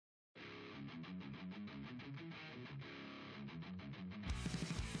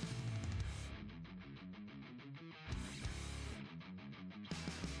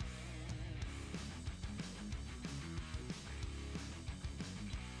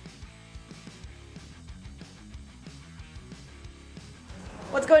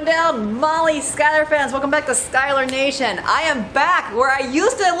What's going down, Molly Schuyler fans? Welcome back to Schuyler Nation. I am back where I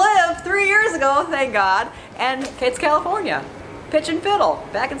used to live 3 years ago, thank God, and it's California. Pitch and Fiddle,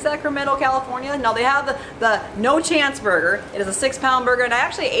 back in Sacramento, California. Now they have the No Chance burger. It is a 6-pound burger, and I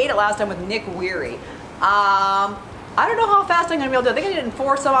actually ate it last time with Nick Weary. I don't know how fast I'm gonna be able to do it. I think I did it in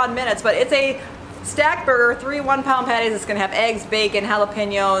 4 some odd minutes, but it's a stacked burger, 3 1-pound patties. It's gonna have eggs, bacon,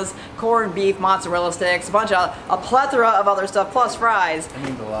 jalapeños, corned beef, mozzarella sticks, a plethora of other stuff, plus fries. That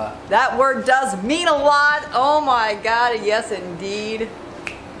means a lot. That word does mean a lot. Oh my God, yes indeed.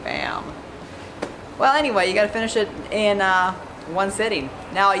 Bam. Well, anyway, you gotta finish it in one sitting.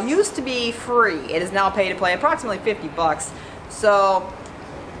 Now, it used to be free. It is now pay to play, approximately 50 bucks. So,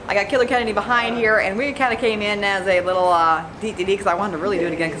 I got Killer Kennedy behind here, and we kind of came in as a little DTD because I wanted to really do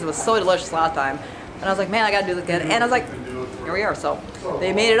it again because it was so delicious last time. And I was like, man, I gotta do this again. And I was like, here we are. So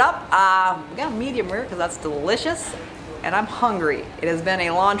they made it up. We got a medium rare because that's delicious, and I'm hungry. It has been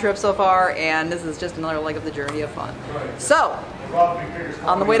a long trip so far, and this is just another leg of the journey of fun. So,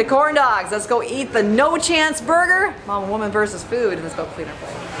 on the way to corn dogs, let's go eat the No Chance burger. Mom and woman versus food. Let's go clean our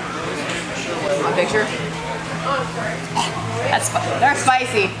plate. My picture. They're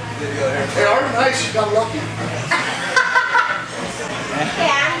spicy. They are nice, you got lucky.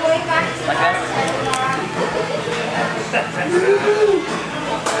 Yeah, I'm going back to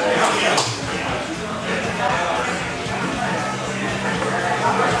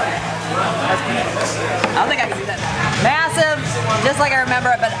Like this? I don't think I can do that. Massive, just like I remember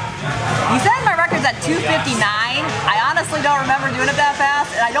it, but you said my record's at 2:59. I honestly don't remember doing it that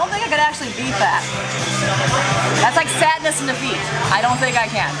fast, and I don't think I could actually beat that. That's like sadness and defeat. I don't think I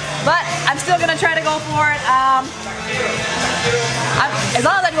can. But I'm still gonna try to go for it. As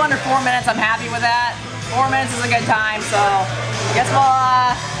long as I do under 4 minutes, I'm happy with that. 4 minutes is a good time, so I guess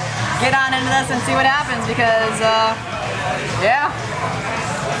we'll get on into this and see what happens because, yeah.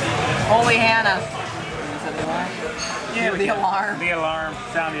 Holy Hannah. Yeah, the alarm. The alarm.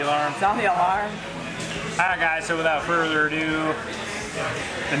 Sound the alarm. Sound the alarm. Alright guys, so without further ado,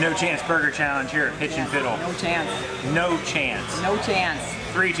 the No Chance Burger Challenge here at Pitch and Fiddle. No chance. No chance. No chance.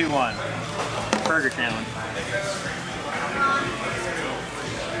 3, 2, 1. Burger Challenge.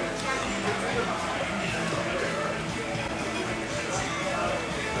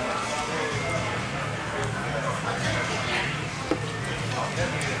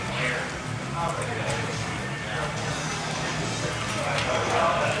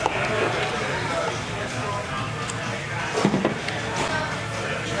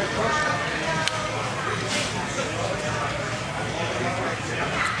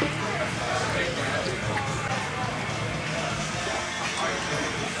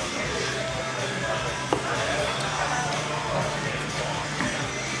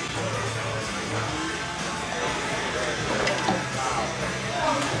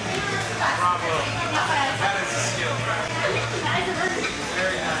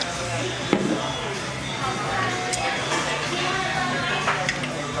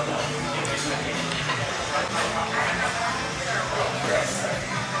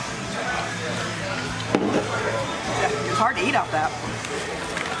 It's hard to eat off that.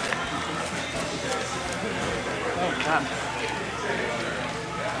 Oh God.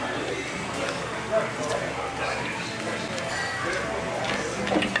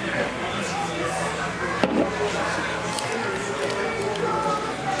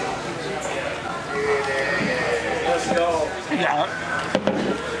 Let's go. Yeah.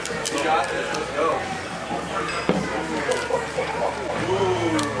 You got this, let's go.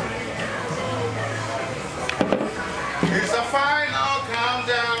 It's a final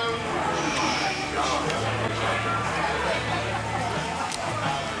countdown.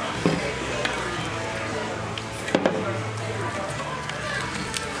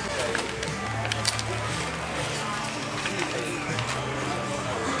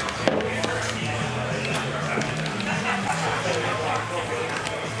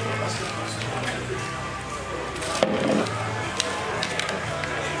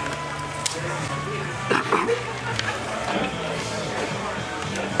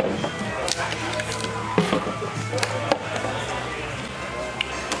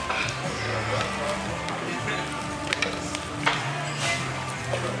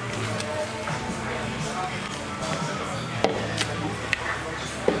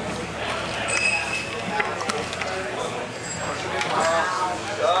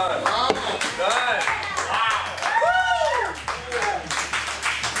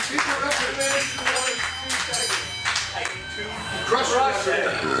 Crush it.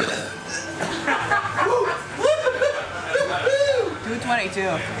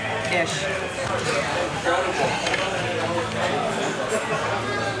 222-ish.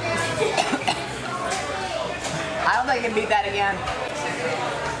 I don't think I can beat that again.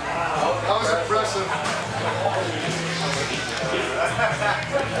 That was impressive.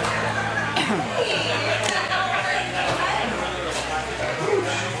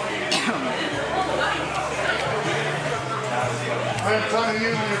 I'm telling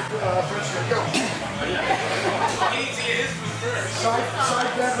you when you're first to go.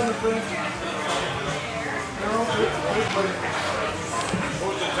 Side back on the brink.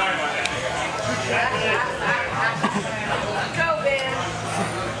 What's the time on that? Go, Ben.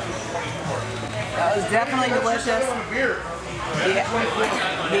 That was definitely delicious.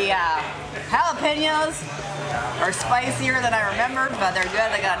 The jalapeños are spicier than I remembered, but they're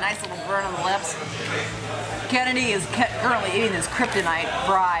good. They got a nice little burn on the lips. Kennedy is currently eating his kryptonite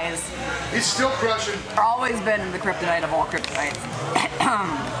fries. He's still crushing. Always been the kryptonite of all kryptonites.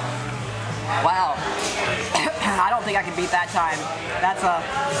 Wow. I don't think I can beat that time. That's a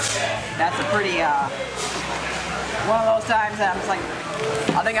pretty one of those times that I'm just like,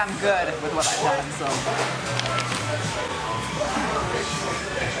 I think I'm good with what I've done. So.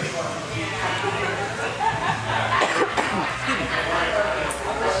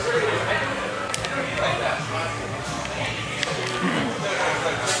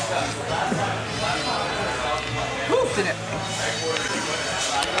 Oof, did it?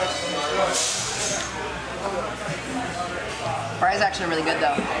 Fries are actually really good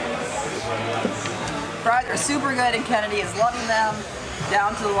though. Fries are super good and Kennedy is loving them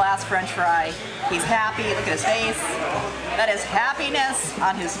down to the last French fry. He's happy, look at his face. That is happiness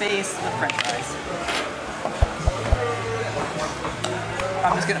on his face with French fries.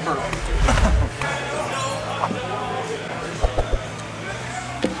 I'm just gonna burp.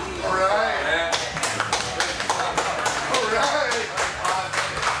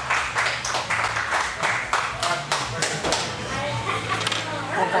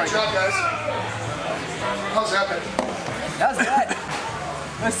 Good job, guys. How's that been? That was good.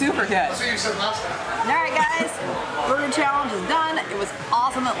 It was super good. That's what you said last time. Alright guys, burger challenge is done. It was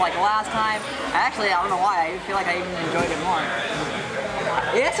awesome like last time. Actually, I don't know why. I feel like I even enjoyed it more.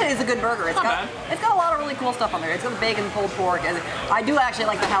 It actually is a good burger. It's got a lot of really cool stuff on there. It's got bacon, pulled pork. And I do actually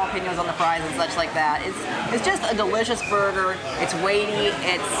like the jalapeños on the fries and such like that. It's just a delicious burger. It's weighty.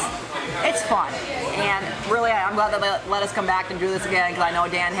 It's fun. And really, I'm glad that they let us come back and do this again because I know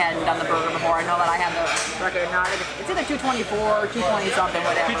Dan hadn't done the burger before. I know that I have the record now. It's either 224 or 220 something,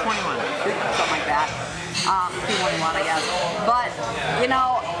 whatever. 221. Something like that. 221, I guess. But, you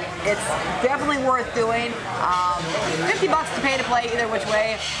know, it's definitely worth doing. $50 to pay to play either which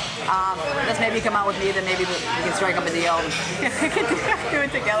way. Just maybe come out with me, then maybe we can strike up a deal. We can do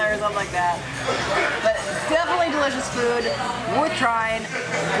it together or something like that. But definitely delicious food, worth trying.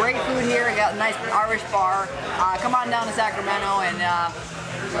 Great food here. We got a nice Irish bar. Come on down to Sacramento and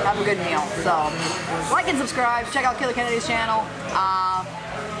have a good meal. So, like and subscribe. Check out Killer Kennedy's channel.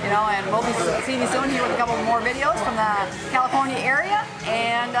 You know, and we'll be seeing you soon here with a couple more videos from the California area.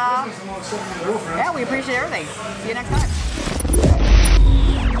 And yeah, we appreciate everything. See you next time.